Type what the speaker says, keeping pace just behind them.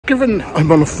given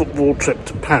I'm on a football trip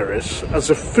to Paris, as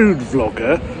a food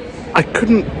vlogger, I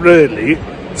couldn't really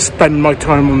spend my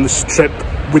time on this trip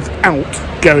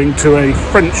without going to a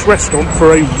French restaurant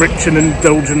for a rich and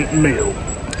indulgent meal.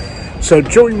 So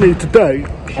join me today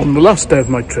on the last day of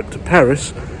my trip to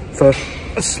Paris for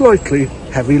a slightly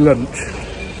heavy lunch.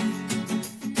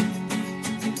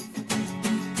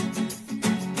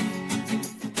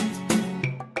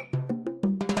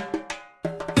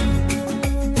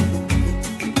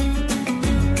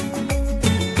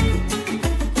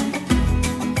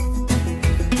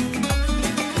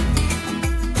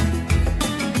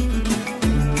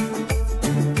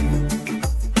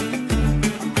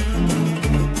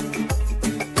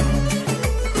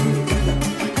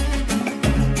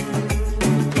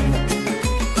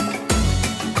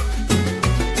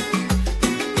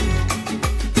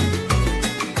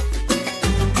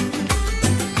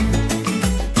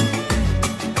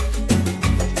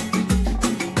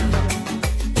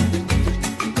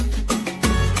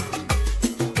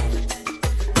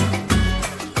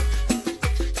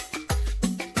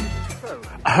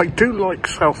 I do like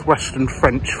southwestern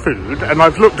French food, and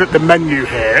I've looked at the menu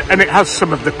here, and it has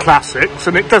some of the classics,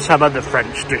 and it does have other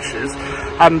French dishes,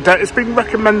 and it's been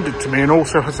recommended to me and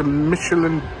also has a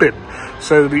Michelin bib.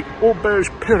 So the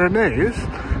Auberge Pyrénées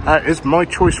is my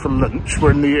choice for lunch.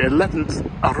 We're in the 11th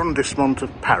arrondissement of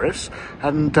Paris,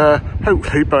 and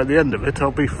hopefully by the end of it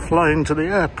I'll be flying to the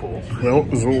airport. Well,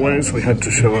 as always, we had to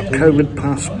show our COVID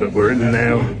pass, but we're in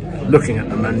now, looking at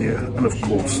the menu, and of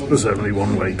course there's only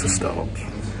one way to start.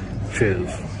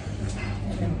 Cheers.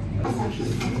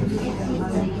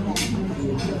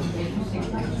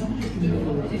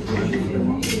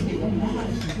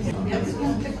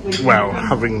 Well,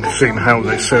 having seen how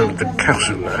they serve the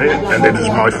cassoulet, and it is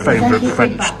my favourite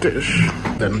French dish,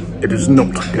 then it is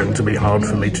not going to be hard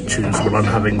for me to choose what I'm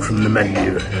having from the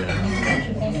menu here.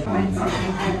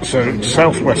 So,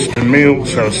 southwestern meal,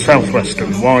 so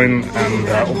southwestern wine, and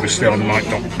obviously I might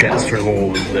not get through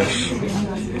all of this.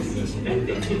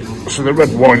 So the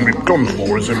red wine we've gone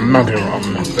for is a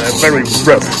Madiran. They're very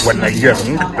rough when they're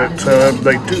young, but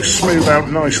they do smooth out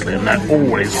nicely, and they're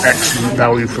always excellent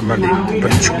value for money,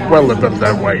 punch well above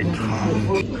their weight.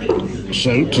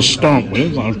 So to start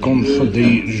with, I've gone for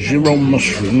the Giron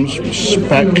mushrooms,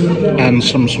 speck, and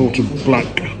some sort of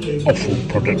black offal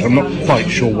product. I'm not quite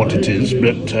sure what it is,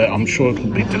 but I'm sure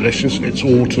it'll be delicious. It's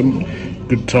autumn,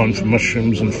 good time for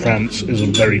mushrooms, and France is a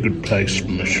very good place for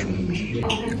mushrooms.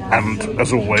 And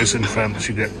as always, in France,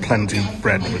 you get plenty of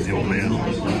bread with your meal.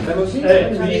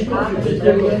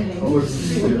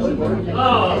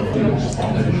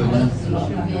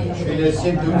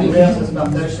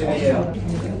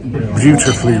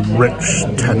 Beautifully rich,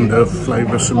 tender,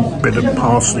 flavoursome, bit of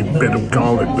parsley, bit of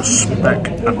garlic, the speck,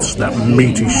 that's that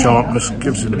meaty sharpness,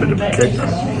 gives it a bit of a kick.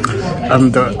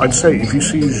 And I'd say if you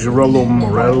see Giron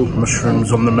Morel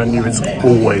mushrooms on the menu, it's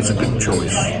always a good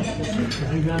choice.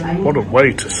 What a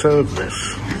way to serve this.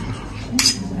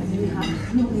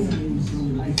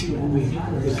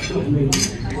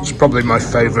 It's probably my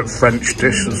favourite French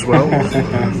dish as well.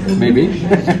 Maybe.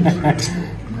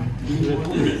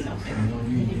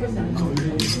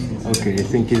 Okay, I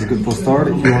think it's good for start.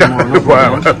 If you want more,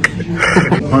 wow,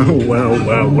 okay.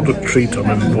 Well, what a treat I'm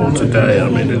in for today. I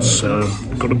mean, it's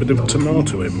got a bit of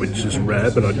tomato in, which is rare,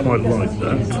 but I quite like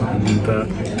that.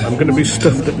 And I'm going to be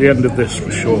stuffed at the end of this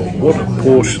for sure. What a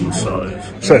portion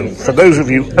size. So, for those of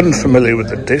you unfamiliar with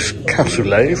the dish,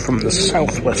 cassoulet from the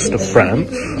southwest of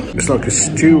France. It's like a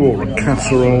stew or a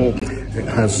casserole. It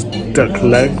has duck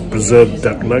leg, preserved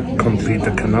duck leg, confit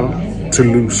de canard,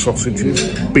 Toulouse sausages,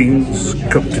 beans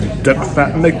cooked in duck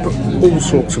fat, and they put all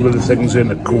sorts of other things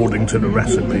in according to the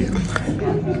recipe.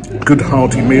 Good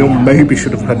hearty meal, maybe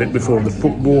should have had it before the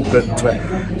football, but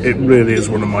it really is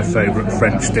one of my favourite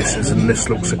French dishes, and this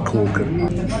looks a corker.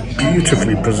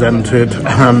 Beautifully presented,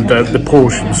 and the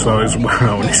portion size,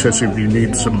 wow, and he says if you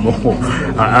need some more,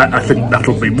 I think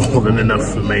that'll be more than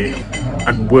enough for me,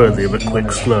 and worthy of a quick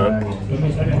slurp.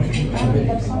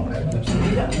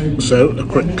 So, a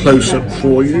quick close-up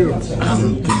for you,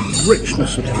 and the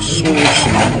richness of the sauce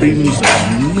and the beans,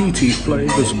 the meaty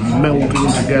flavours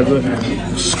melding together,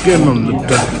 the skin on the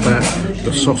duck fat,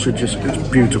 the sausages, it's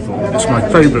beautiful. It's my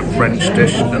favourite French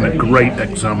dish and a great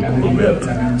example of it.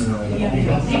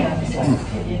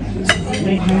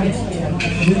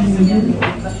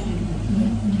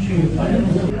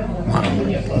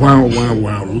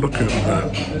 Wow, look at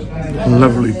that.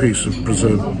 Lovely piece of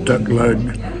preserved duck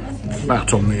leg.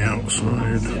 Fat on the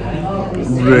outside,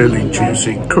 really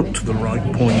juicy, cooked to the right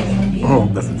point. Oh,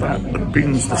 the fat, the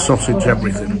beans, the sausage,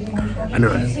 everything.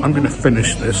 Anyway, I'm going to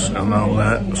finish this and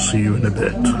I'll see you in a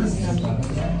bit.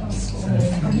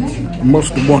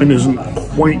 Most of the wine isn't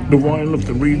quite the wine of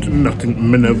the region. I think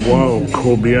Minervois or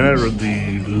Corbière are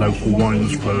the local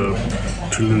wines for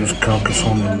Toulouse,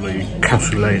 Carcassonne and the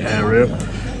Cassoulet area.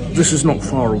 This is not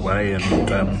far away, and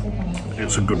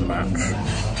it's a good match.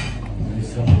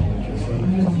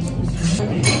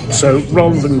 So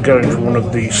rather than going for one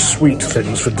of these sweet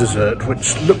things for dessert,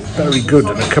 which looked very good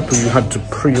and a couple you had to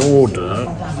pre-order,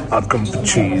 I've gone for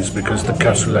cheese because the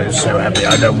cassoulet is so heavy.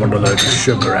 I don't want a load of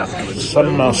sugar afterwards.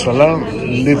 Saint-Marcellin,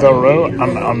 Livarot,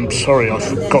 and I'm sorry I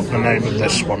forgot the name of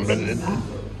this one, but it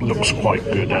looks quite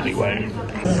good anyway.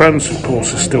 France, of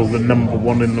course, is still the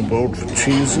 #1 in the world for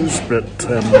cheeses, but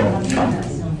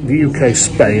the UK,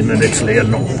 Spain and Italy are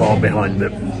not far behind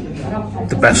it.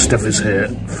 The best stuff is here,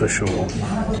 for sure.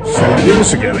 So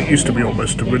years ago, it used to be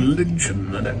almost a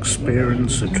religion, an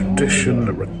experience, a tradition,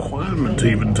 a requirement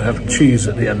even to have cheese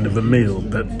at the end of a meal.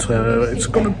 But it's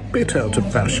gone a bit out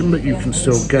of fashion, but you can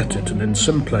still get it. And in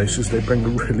some places, they bring a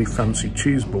really fancy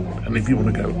cheese board. And if you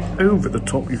want to go over the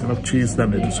top, you can have cheese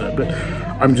then at dessert. But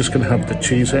I'm just going to have the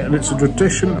cheese here. And it's a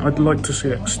tradition I'd like to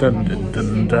see extended,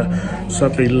 and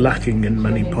sadly lacking in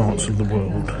many parts of the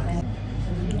world.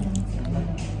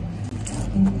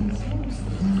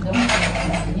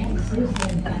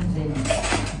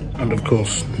 And of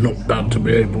course, not bad to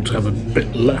be able to have a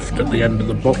bit left at the end of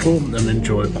the bottle and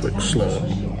enjoy a quick slurp.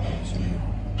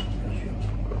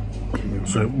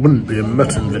 So it wouldn't be a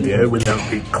mutton video without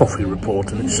the coffee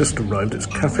report, and it's just arrived. It's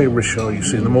Café Richard. You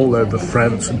see them all over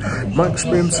France, and my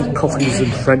experience of coffees in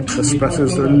French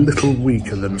espressos are a little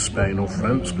weaker than Spain or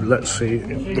France, but let's see.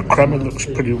 The crema looks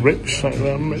pretty rich, so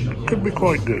it could be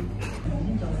quite good.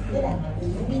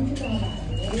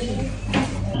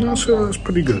 No, so that's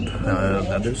pretty good.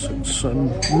 That is, it's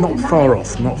not far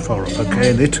off, not far off.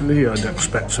 Okay, in Italy I'd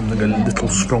expect something a little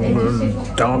stronger and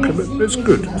darker, but it's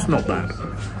good, it's not bad.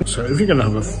 So if you're going to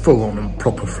have a full-on and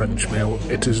proper French meal,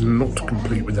 it is not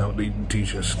complete without the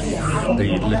digestif,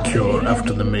 the liqueur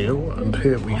after the meal. And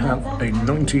here we have a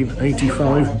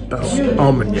 1985 Basse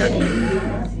Armagnac.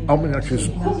 Armagnac is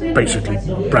basically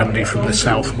brandy from the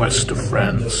southwest of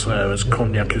France, whereas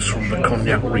Cognac is from the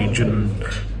Cognac region,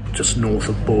 just north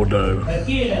of Bordeaux.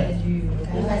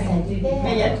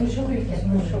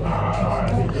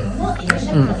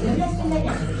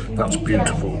 That's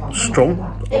beautiful.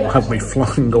 Strong. I'll have me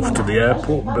flying off to the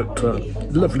airport, but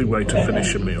lovely way to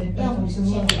finish a meal.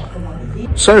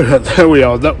 So there we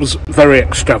are. That was very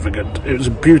extravagant. It was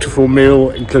a beautiful meal,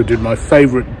 included my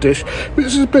favourite dish.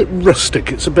 This is a bit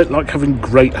rustic. It's a bit like having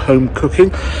great home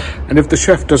cooking, and if the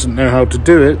chef doesn't know how to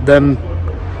do it, then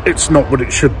it's not what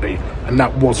it should be, and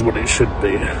that was what it should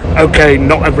be. Okay,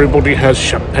 not everybody has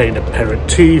champagne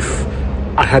aperitif.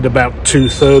 I had about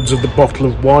 2/3 of the bottle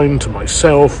of wine to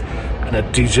myself and a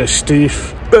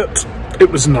digestif, but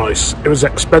it was nice. It was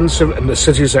expensive, and the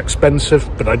city's expensive,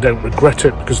 but I don't regret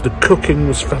it because the cooking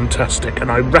was fantastic,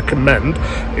 and I recommend,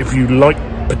 if you like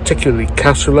particularly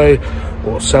cassoulet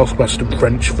or southwestern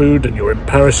French food and you're in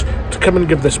Paris, to come and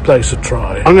give this place a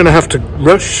try. I'm going to have to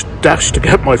dash to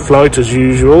get my flight as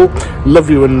usual. Love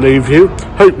you and leave you.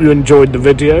 Hope you enjoyed the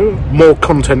video. More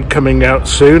content coming out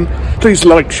soon. Please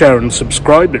like, share and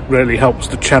subscribe. It really helps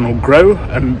the channel grow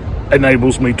and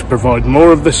enables me to provide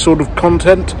more of this sort of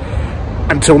content.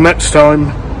 Until next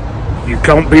time, you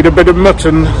can't beat a bit of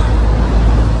mutton.